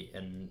TV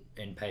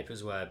in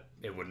papers where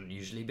it wouldn't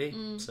usually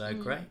be. So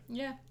great.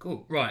 Yeah.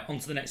 Cool. Right, on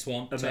to the next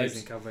one.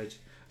 Amazing coverage.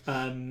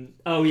 Oreo's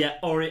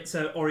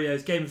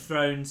Game of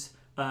Thrones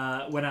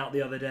went out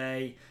the other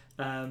day.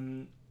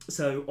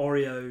 So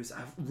Oreos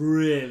have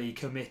really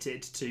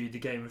committed to the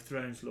Game of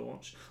Thrones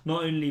launch,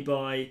 not only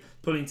by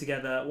pulling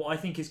together what I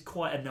think is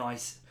quite a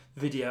nice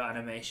video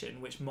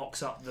animation which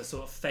mocks up the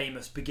sort of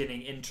famous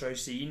beginning intro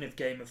scene of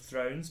Game of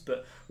Thrones,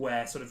 but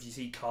where sort of you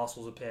see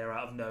castles appear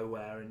out of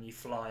nowhere and you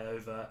fly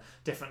over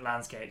different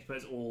landscapes, but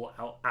it's all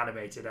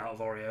animated out of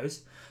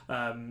Oreos,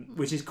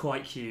 which is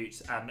quite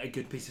cute and a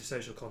good piece of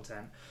social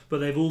content. But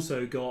they've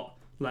also got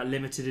like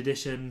limited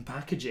edition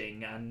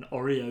packaging and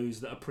Oreos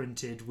that are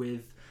printed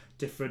with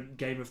different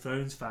Game of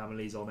Thrones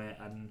families on it,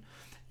 and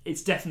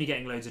it's definitely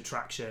getting loads of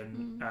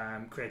traction.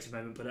 Creative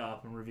Moment put it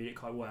up and reviewed it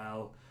quite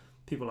well.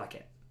 People like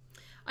it.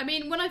 I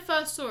mean, when I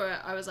first saw it,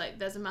 I was like,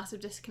 there's a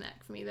massive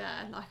disconnect for me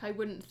there. Like, I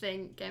wouldn't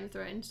think Game of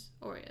Thrones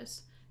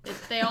Oreos.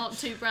 They aren't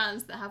two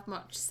brands that have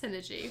much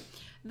synergy.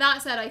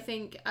 That said, I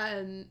think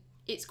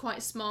it's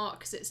quite smart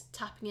because it's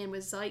tapping in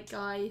with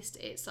zeitgeist.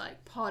 It's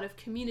like part of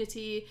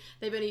community.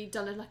 They've only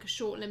done a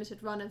short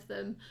limited run of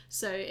them,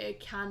 so it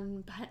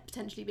can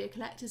potentially be a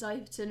collector's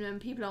item, and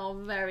people are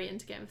very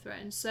into Game of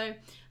Thrones. So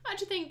I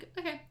actually think,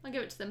 okay, I'll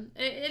give it to them.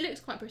 It looks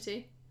quite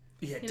pretty.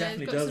 Yeah, it It's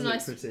definitely got does some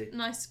look pretty.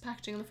 nice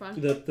packaging on the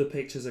front. The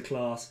pictures are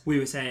class. We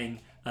were saying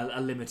a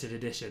limited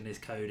edition is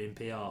code in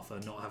PR for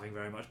not having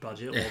very much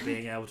budget or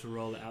being able to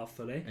roll it out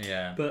fully.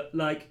 Yeah. But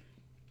like,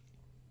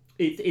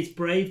 it's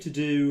brave to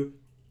do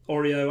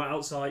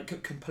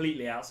Oreo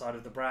completely outside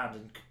of the brand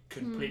and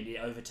completely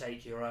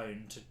overtake your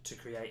own to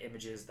create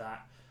images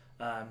that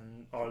are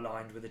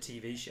aligned with a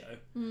TV show.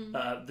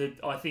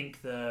 I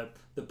think the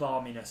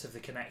barminess of the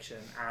connection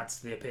adds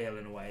to the appeal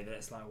in a way that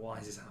it's like, why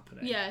is this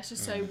happening? Yeah, it's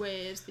just so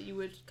weird that you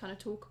would kind of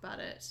talk about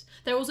it.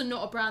 They're also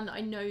not a brand that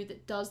I know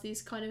that does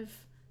these kind of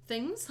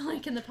things.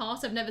 Like in the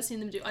past, I've never seen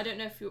them do. I don't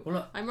know if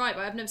I'm right,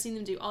 but I've never seen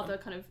them do other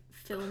kind of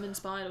film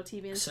inspired or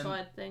TV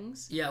inspired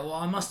things. Yeah, well,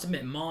 I must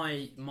admit,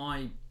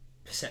 my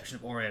perception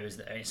of Oreo is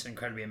that it's an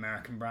incredibly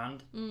American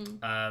brand,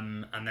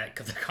 and they're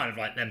kind of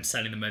like them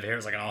selling them over here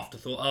as like an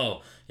afterthought.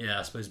 Oh, yeah,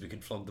 I suppose we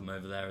could flog them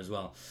over there as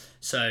well.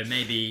 So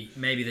maybe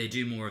they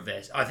do more of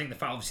this. I think the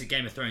fact, obviously,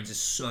 Game of Thrones is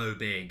so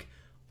big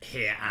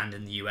here and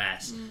in the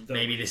US.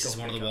 Maybe this is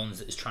one of the ones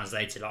that is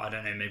translated. Like, I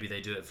don't know. Maybe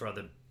they do it for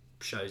other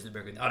shows that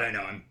I don't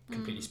know. I'm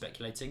completely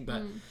speculating,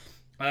 but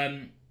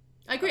I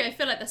agree. I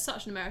feel like they're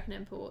such an American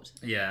import.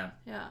 yeah.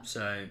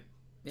 So.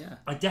 Yeah.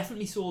 I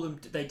definitely saw them.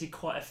 They did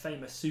quite a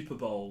famous Super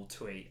Bowl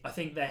tweet. I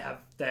think they're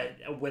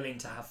willing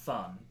to have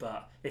fun,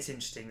 but it's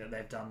interesting that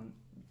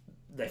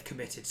they've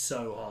committed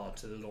so hard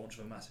to the launch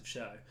of a massive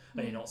show,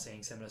 and you're not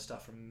seeing similar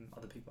stuff from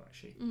other people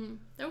actually.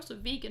 They're also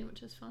vegan,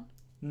 which is fun.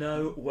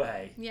 No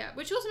way. Yeah,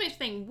 which also makes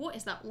me think, what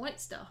is that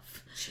white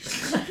stuff?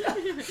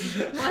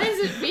 Why is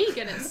it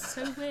vegan? It's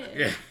so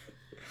weird.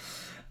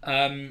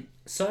 Yeah.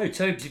 So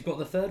Tobes, you've got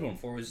the third one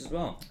for us as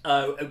well.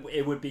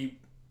 It would be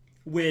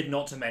weird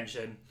not to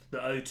mention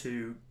that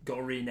O2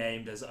 got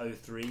renamed as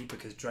O3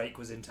 because Drake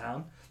was in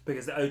town.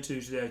 Because the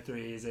O2 to the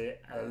O3 is a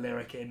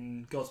lyric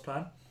in God's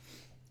Plan.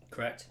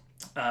 Correct.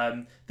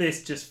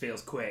 This just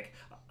feels quick.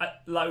 I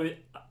would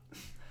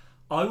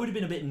have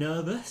been a bit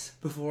nervous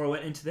before I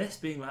went into this,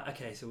 being like,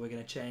 okay, so we're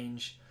going to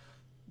change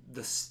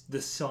the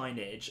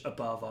signage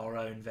above our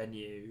own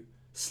venue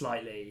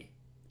slightly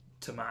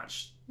to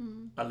match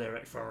a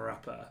lyric from a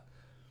rapper.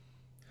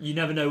 You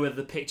never know whether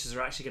the pictures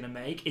are actually going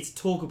to make. It's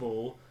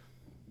talkable,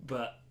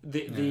 but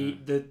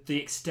the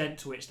extent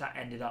to which that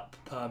ended up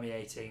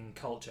permeating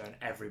culture and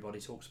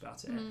everybody talks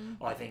about it,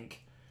 I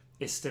think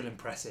is still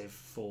impressive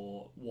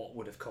for what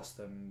would have cost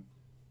them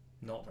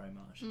not very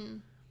much.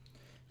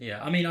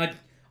 Yeah, I mean, I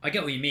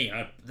get what you mean.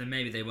 Then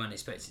maybe they weren't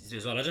expected to do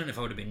as well. I don't know if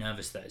I would have been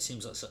nervous though. It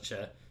seems like such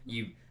a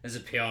as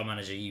a PR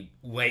manager, you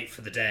wait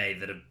for the day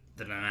that an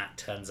act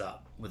turns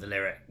up with a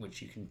lyric,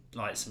 which you can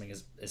like something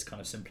as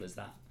kind of simple as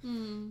that.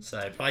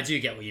 So, but I do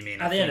get what you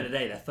mean. At the end of the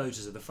day, they're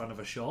photos of the front of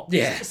a shop.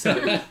 Yeah.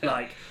 So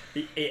like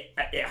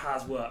it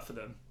has worked for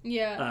them.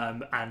 Yeah.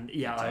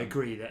 I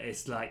agree that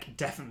it's like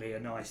definitely a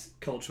nice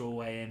cultural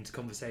way into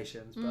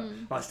conversations,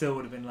 but I still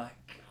would have been like,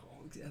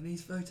 are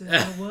these photos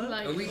gonna work?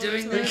 Like, are we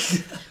doing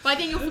this? But I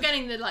think you're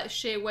forgetting the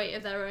sheer weight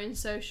of their own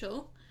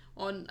social.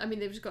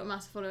 They've just got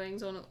massive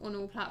followings on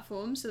all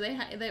platforms, so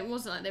it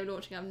wasn't like they were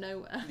launching out of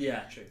nowhere.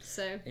 Yeah, true.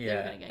 So yeah, they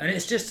were gonna get and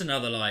it's just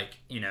another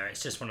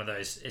it's just one of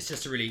those. It's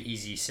just a really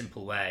easy,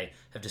 simple way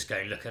of just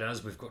going, look at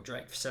us, we've got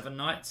Drake for 7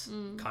 nights,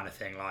 kind of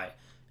thing. Like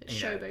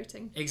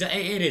showboating.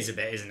 Exactly, it is a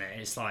bit, isn't it?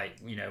 It's like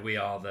we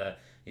are the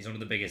He's one of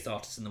the biggest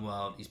artists in the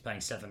world. He's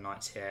playing 7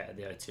 nights here at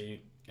the O2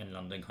 in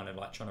London, kind of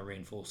like trying to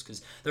reinforce,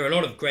 because there are a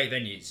lot of great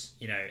venues,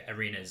 you know,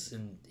 arenas,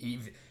 and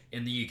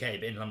in the UK,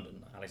 but in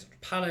London, Alexandra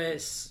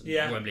Palace,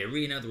 Wembley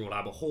Arena, they're all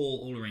Albert Hall,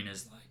 all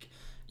arenas. Like,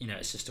 you know,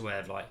 it's just a way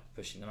of like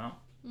pushing them out.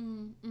 I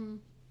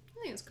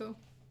think it's cool.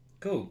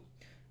 Cool.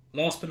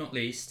 Last but not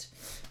least,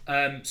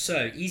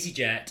 so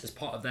EasyJet, as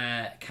part of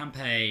their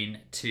campaign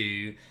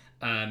to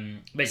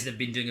basically they've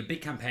been doing a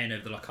big campaign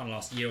over the kind of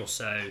last year or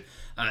so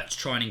to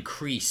try and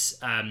increase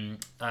the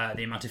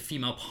amount of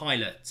female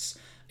pilots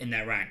in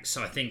their ranks.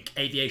 So I think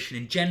aviation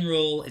in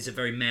general is a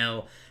very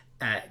male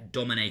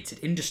dominated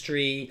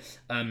industry.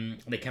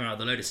 They came out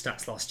with a load of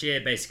stats last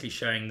year basically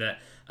showing that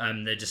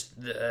they're just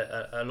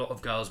a lot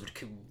of girls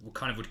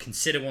would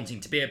consider wanting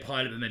to be a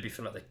pilot but maybe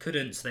feel like they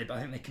couldn't. So I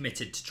think they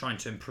committed to trying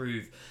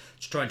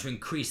to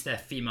increase their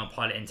female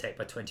pilot intake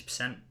by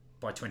 20%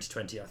 by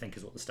 2020, I think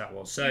is what the stat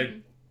was. So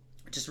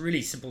just a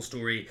really simple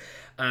story.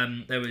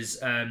 There was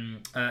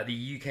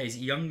the UK's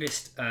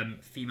youngest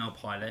female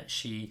pilot.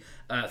 She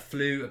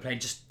flew a plane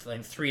just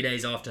 3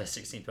 days after her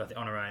 16th birthday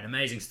on her own.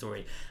 Amazing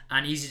story.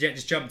 And EasyJet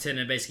just jumped in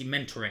and basically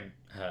mentoring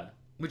her,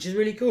 which is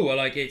really cool.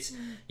 Like, it's,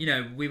 you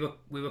know, we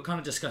were kind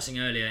of discussing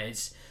earlier,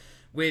 it's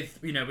with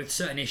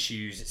certain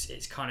issues,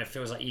 it's kind of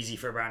feels like easy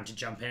for a brand to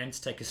jump in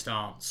to take a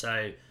stance.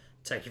 So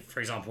take it,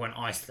 for example, when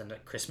Iceland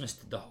at Christmas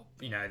did the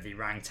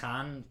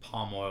Rangtan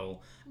palm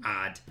oil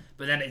ad,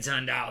 but then it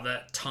turned out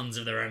that tons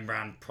of their own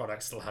brand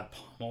products still had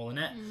palm oil in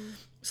it.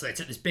 So they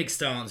took this big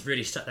stance,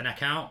 really stuck their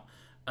neck out,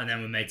 and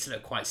then were made to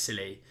look quite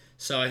silly.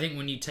 So I think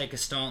when you take a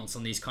stance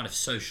on these kind of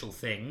social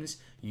things,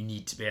 you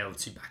need to be able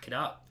to back it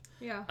up.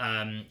 Yeah.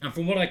 And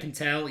from what I can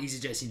tell,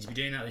 EasyJet seem to be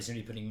doing that. They seem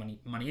to be putting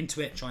money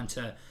into it, trying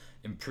to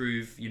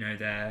improve, you know,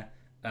 their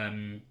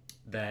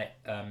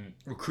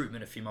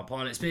recruitment of female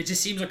pilots. But it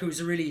just seems like it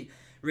was a really,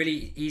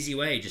 really easy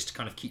way just to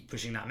kind of keep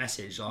pushing that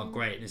message. Oh,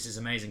 great, this is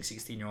amazing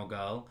 16-year-old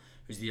girl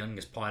who's the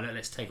youngest pilot.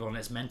 Let's take her on,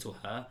 let's mentor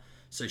her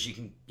so she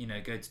can, you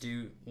know, go to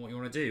do what you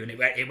want to do. And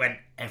it went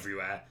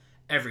everywhere,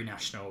 every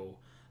national,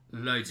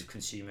 loads of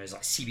consumers,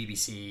 like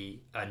CBBC,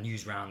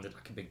 Newsround did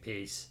like a big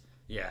piece.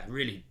 Yeah,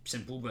 really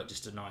simple, but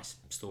just a nice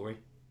story.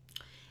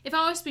 If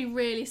I was to be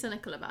really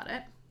cynical about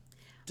it,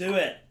 do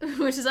it.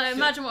 Which is, I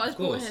imagine, what I was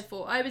brought here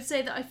for. I would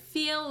say that I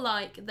feel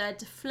like they're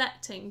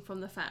deflecting from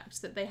the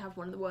fact that they have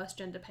one of the worst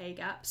gender pay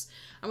gaps,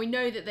 and we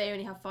know that they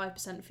only have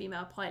 5%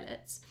 female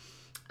pilots.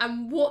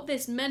 And what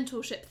this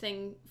mentorship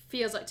thing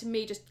feels like to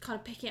me, just kind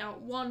of picking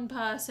out one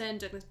person,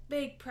 doing this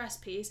big press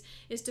piece,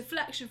 is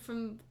deflection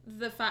from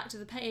the fact of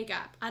the pay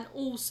gap, and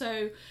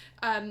also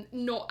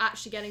not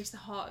actually getting to the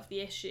heart of the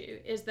issue.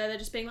 Is that they're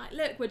just being like,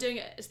 look, we're doing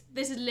it.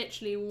 This is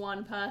literally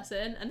one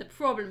person, and the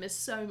problem is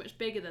so much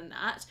bigger than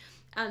that.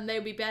 And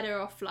they'd be better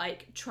off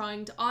like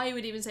trying to, I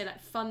would even say, like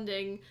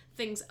funding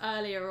things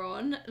earlier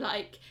on.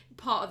 Like,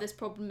 part of this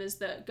problem is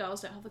that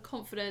girls don't have the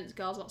confidence,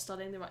 girls aren't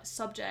studying the right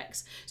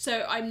subjects.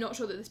 So I'm not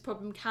sure that this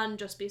problem can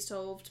just be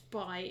solved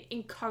by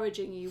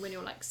encouraging you when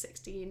you're like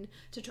 16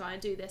 to try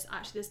and do this.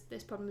 Actually,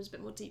 this problem is a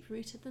bit more deep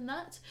rooted than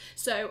that.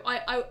 So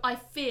I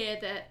fear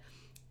that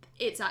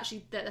it's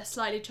actually that they're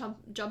slightly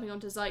jumping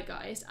onto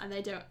zeitgeist and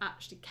they don't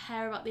actually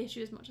care about the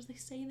issue as much as they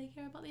say they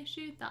care about the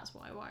issue. That's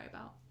what I worry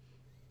about.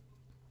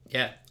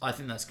 Yeah, I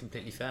think that's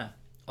completely fair.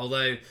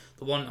 Although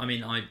the one, I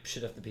mean, I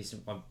should have had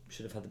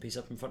the piece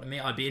up in front of me.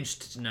 I'd be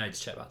interested to know, to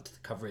check back to the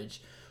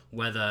coverage,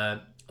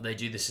 whether they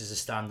do this as a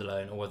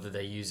standalone or whether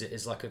they use it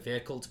as like a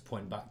vehicle to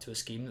point back to a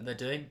scheme that they're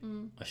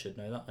doing. I should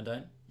know that. I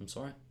don't. I'm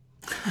sorry.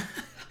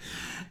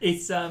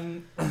 It's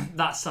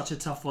that's such a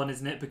tough one,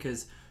 isn't it?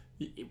 Because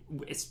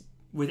it's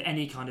with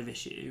any kind of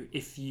issue.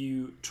 If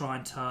you try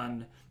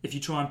and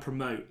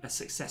promote a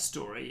success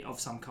story of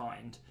some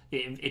kind,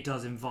 it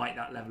does invite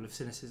that level of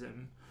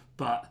cynicism.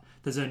 But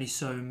there's only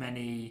so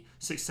many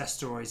success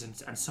stories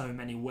and so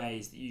many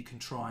ways that you can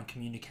try and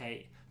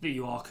communicate that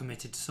you are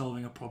committed to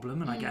solving a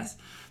problem. And I guess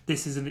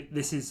this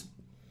is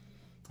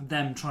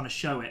them trying to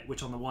show it,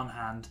 which on the one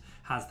hand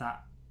has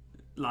that,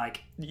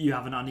 like, you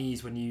have an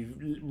unease when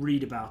you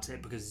read about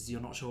it because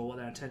you're not sure what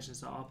their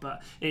intentions are,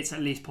 but it's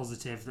at least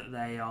positive that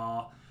they're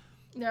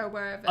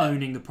aware of it,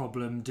 owning the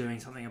problem, doing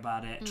something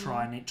about it,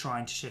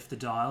 trying to shift the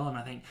dial. And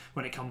I think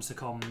when it comes to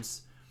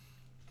comms,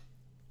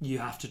 you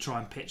have to try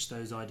and pitch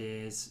those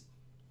ideas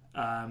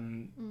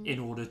in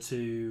order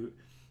to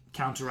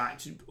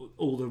counteract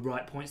all the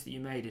right points that you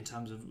made in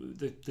terms of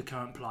the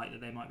current plight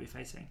that they might be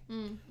facing.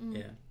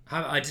 Yeah.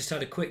 I just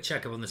had a quick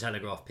check up on the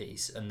Telegraph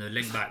piece, and the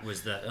link back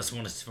was that, that's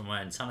one from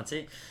my own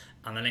sanity,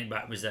 and the link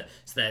back was that,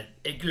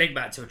 it linked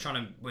back to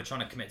we're trying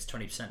to commit to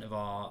 20% of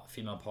our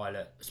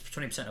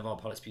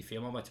pilots be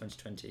female by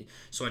 2020.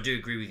 So I do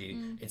agree with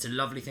you. It's a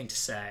lovely thing to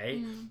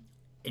say.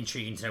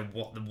 Intriguing to know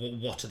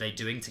what are they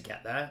doing to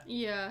get there.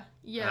 Yeah.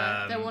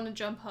 They want to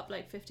jump up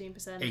like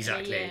 15%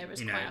 exactly, in a year.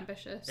 It's quite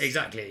ambitious.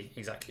 Exactly.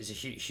 It's a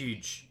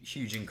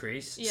huge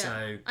increase. Yeah.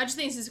 So I just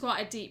think this is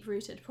quite a deep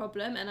rooted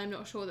problem, and I'm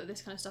not sure that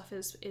this kind of stuff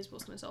is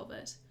what's going to solve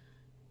it.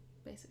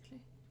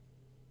 Basically.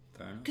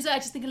 Fair enough. Because I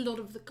just think a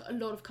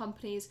lot of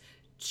companies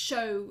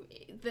show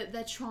that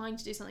they're trying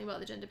to do something about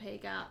the gender pay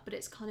gap, but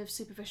it's kind of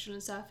superficial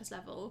and surface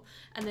level,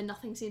 and then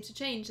nothing seems to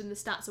change, and the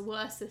stats are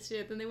worse this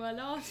year than they were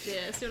last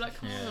year. So like,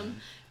 come on,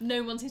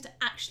 no one seems to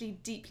actually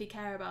deeply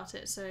care about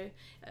it. So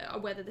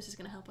whether this is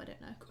going to help, I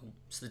don't know. Cool.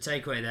 So the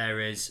takeaway there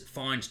is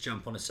fine to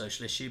jump on a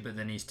social issue, but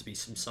there needs to be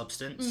some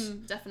substance.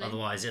 Definitely.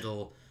 Otherwise,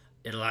 it'll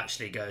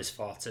actually go as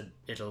far to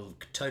it'll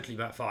totally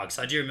backfire. Because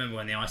I do remember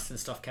when the Iceland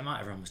stuff came out,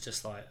 everyone was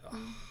just like, oh.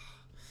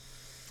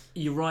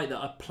 You're right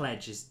that a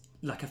pledge is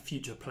like a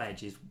future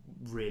pledge is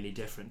really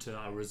different to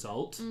a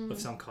result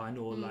of some kind,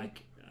 or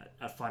like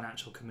a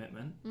financial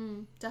commitment.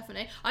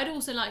 Definitely. I'd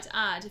also like to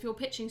add, if you're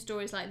pitching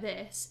stories like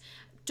this,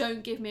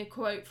 don't give me a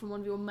quote from one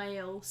of your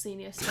male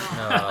senior staff.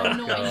 I'm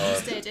not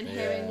interested in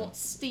hearing what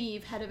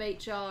Steve, head of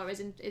HR,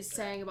 is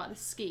saying about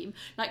this scheme.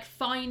 Like,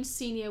 find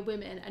senior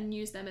women and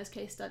use them as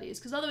case studies,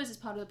 because otherwise it's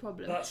part of the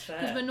problem. That's fair.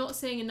 Because we're not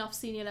seeing enough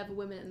senior level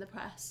women in the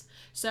press.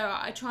 So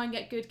I try and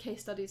get good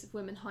case studies of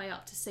women high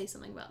up to say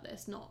something about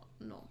this, not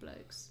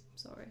blokes.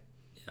 Sorry.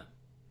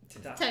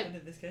 Did that happen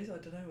in this case? I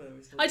don't know whether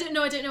we still... I don't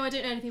know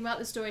anything about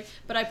the story,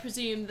 but I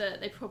presume that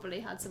they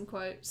probably had some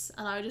quotes,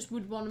 and I just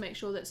would want to make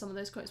sure that some of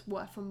those quotes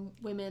were from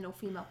women or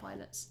female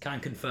pilots. Can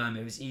confirm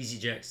it was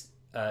EasyJet's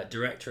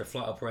Director of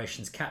Flight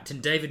Operations,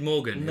 Captain David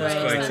Morgan, No.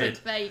 who was quoted.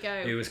 There you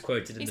go. Who was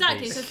quoted in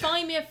Exactly. the So piece.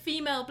 find me a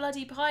female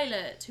bloody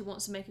pilot who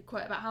wants to make a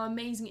quote about how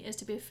amazing it is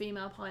to be a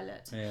female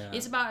pilot. Yeah.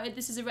 It's about,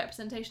 this is a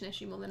representation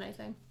issue more than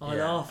anything. I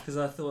laughed because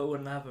I thought it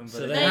wouldn't happen. But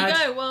So There you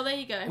go. Well, there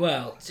you go.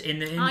 Well,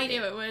 I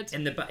knew it would.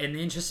 In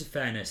the interest of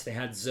fairness, they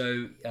had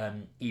Zoe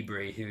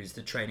Ebury, who is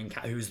the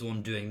who was the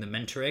one doing the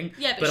mentoring.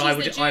 Yeah, but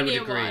she's the I would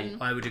junior agree. one.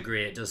 I would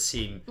agree. It does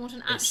seem. What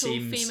an actual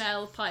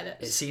female pilot.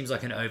 It seems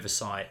like an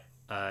oversight,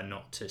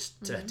 not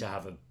to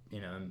have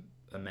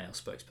a male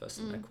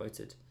spokesperson there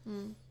quoted.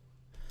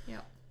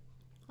 Yeah.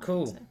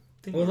 Cool.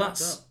 Well,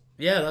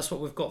 that's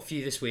what we've got for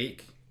you this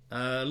week.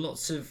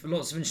 Lots of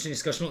interesting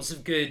discussion, lots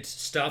of good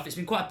stuff. It's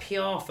been quite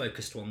a PR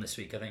focused one this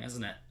week, I think,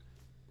 hasn't it?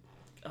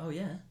 Oh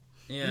yeah.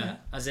 Yeah.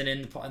 As in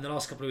the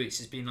last couple of weeks,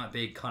 it's been like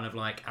big kind of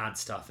like ad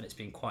stuff, and it's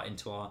been quite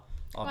into our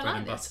bread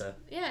and butter.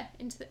 Yeah,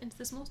 into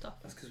the small stuff.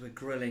 That's because we're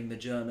grilling the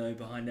journo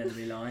behind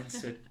enemy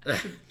lines to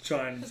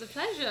try and It was a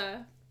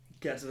pleasure.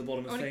 get to the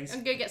bottom of things.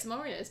 I'm going to get some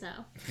Oreos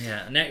now.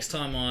 Yeah, next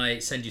time I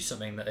send you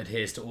something that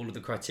adheres to all of the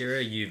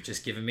criteria you've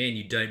just given me and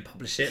you don't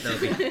publish it,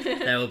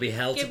 there will be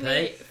hell to Give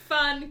pay. me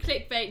fun,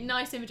 clickbait,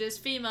 nice images,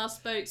 female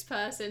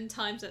spokesperson,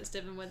 time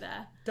sensitive, and we're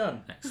there.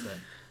 Done. Excellent.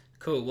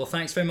 Cool. Well,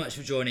 thanks very much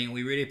for joining.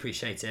 We really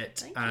appreciate it.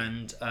 Thank you.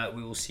 And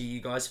we will see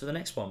you guys for the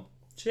next one.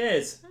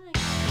 Cheers. Bye.